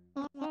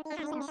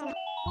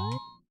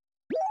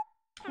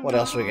 What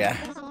else we got?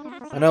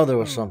 I know there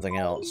was something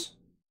else.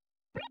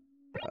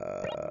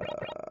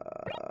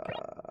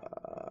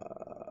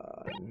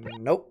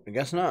 Nope, I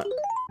guess not.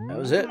 That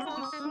was it.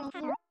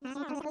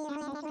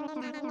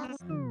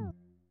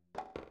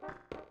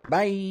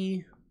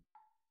 Bye.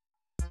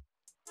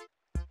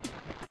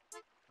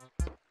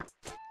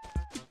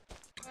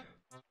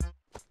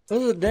 It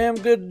was a damn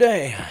good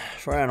day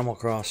for Animal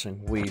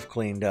Crossing. We've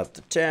cleaned up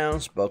the town,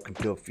 spoken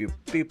to a few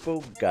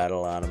people, got a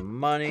lot of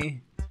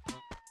money,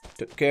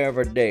 took care of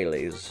our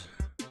dailies,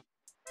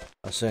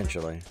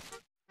 essentially.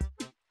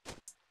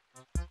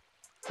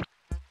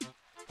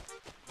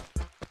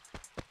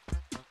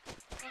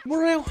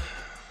 Well,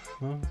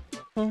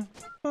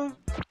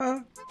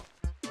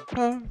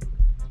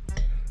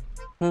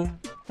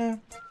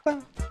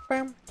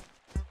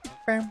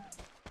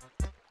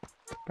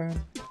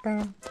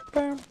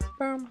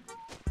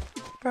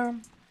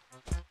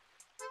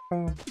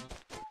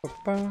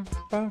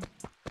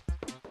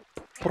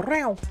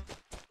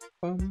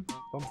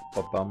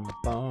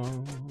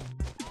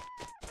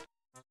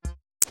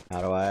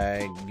 how do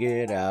I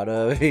get out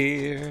of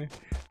here?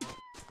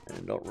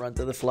 And don't run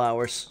through the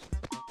flowers.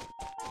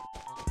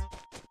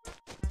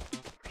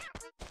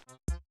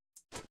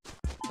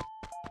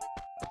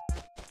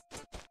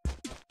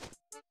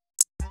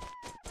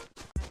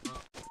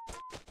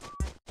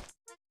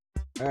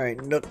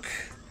 Alright, Nook.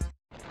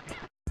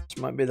 This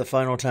might be the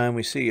final time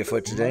we see you for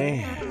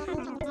today.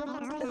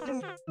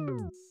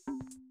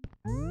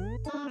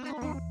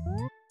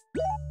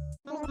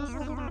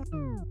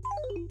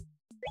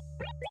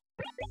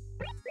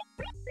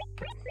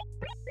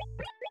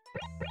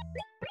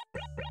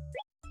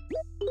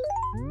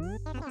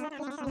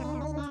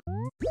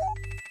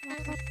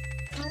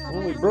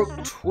 Well, we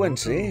broke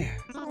 20.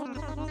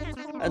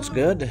 That's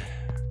good.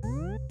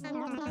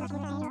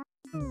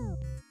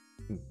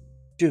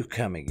 Do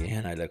come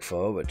again. I look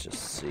forward to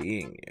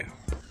seeing you.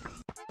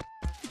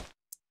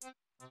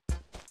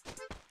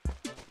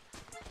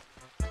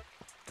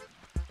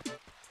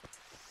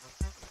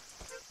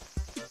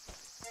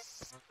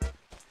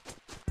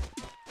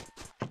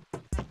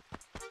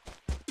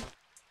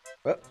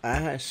 Oh,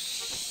 I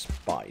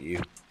spot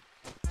you.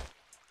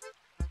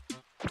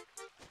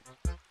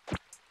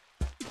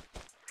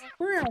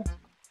 Boop,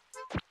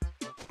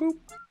 boop,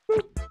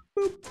 boop,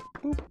 boop,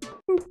 boop, boop,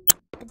 boop,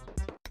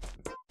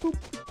 boop, boop,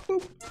 boop.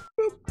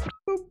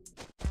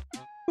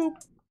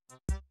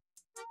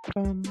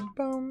 Bum,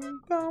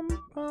 bum, bum,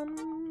 bum,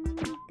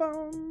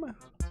 bum.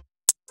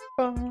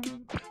 Bum,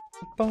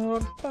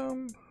 bum,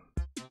 bum.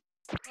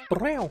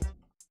 Brow.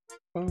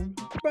 Bum,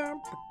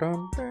 bum,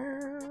 bum,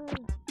 bum.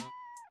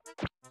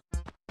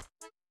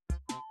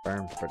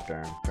 Bum,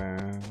 bum,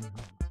 bum.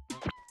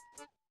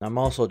 I'm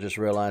also just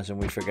realizing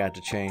we forgot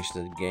to change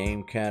the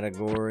game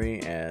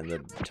category and the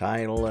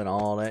title and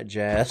all that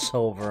jazz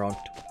over on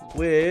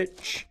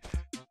Twitch.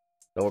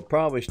 So we're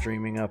probably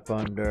streaming up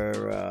under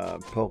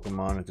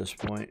Pokemon at this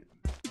point.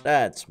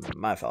 That's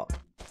my fault.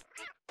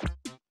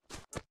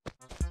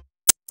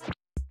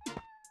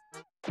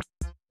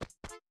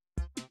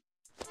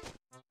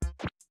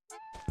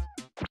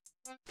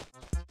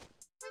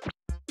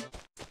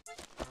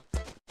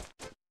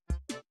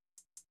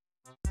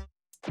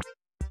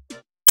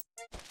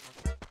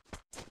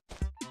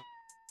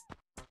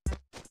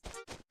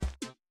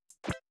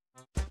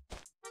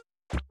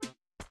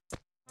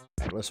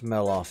 Let's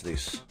mail off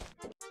these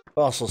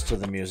fossils to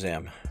the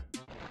museum.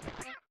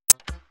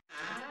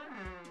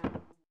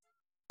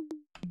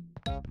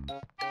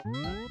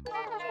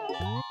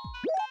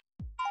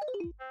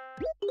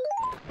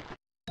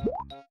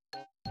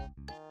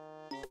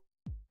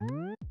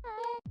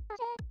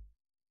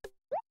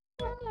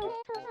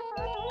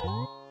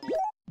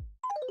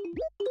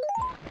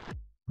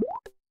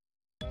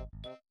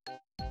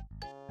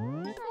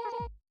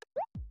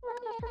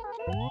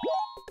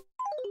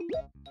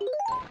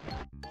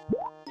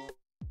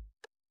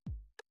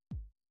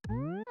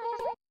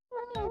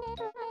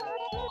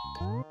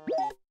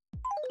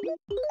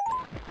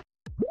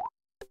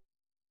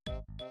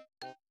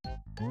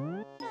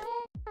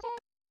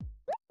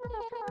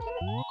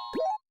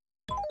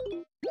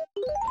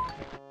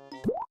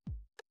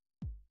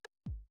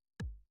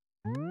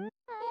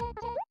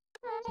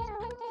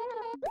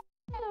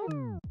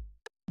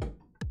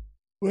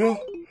 Well,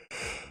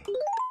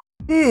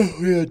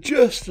 we had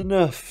just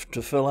enough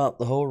to fill out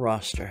the whole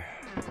roster.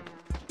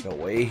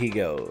 Away he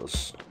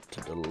goes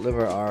to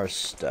deliver our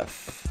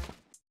stuff.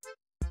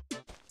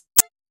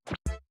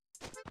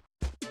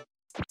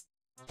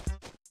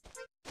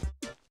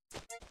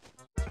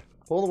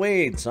 Pull the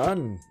weed,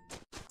 son.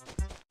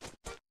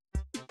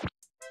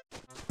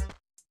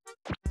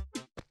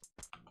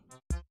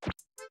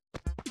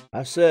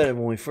 I said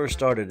when we first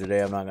started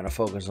today, I'm not going to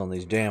focus on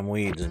these damn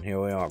weeds, and here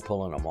we are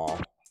pulling them all.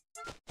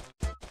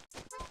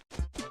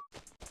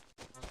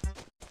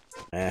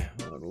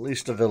 Well, at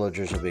least the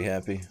villagers will be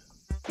happy.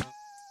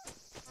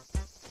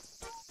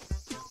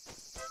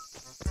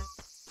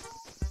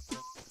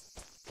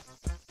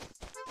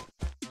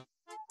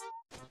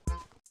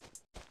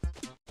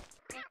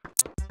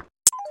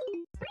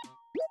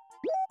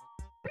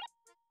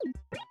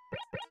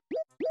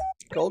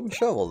 Golden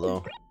shovel,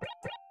 though.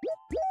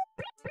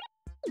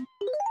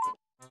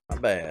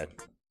 Not bad.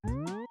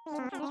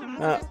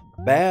 Not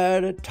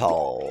bad at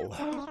all.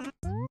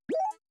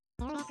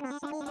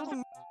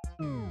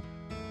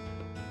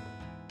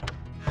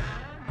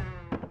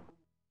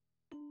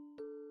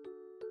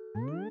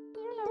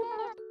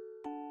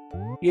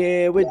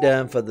 Yeah, we're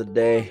done for the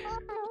day.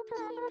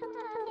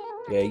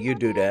 Yeah, you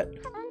do that.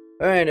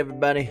 Alright,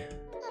 everybody.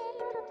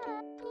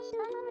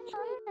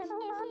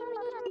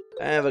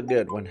 Have a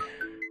good one.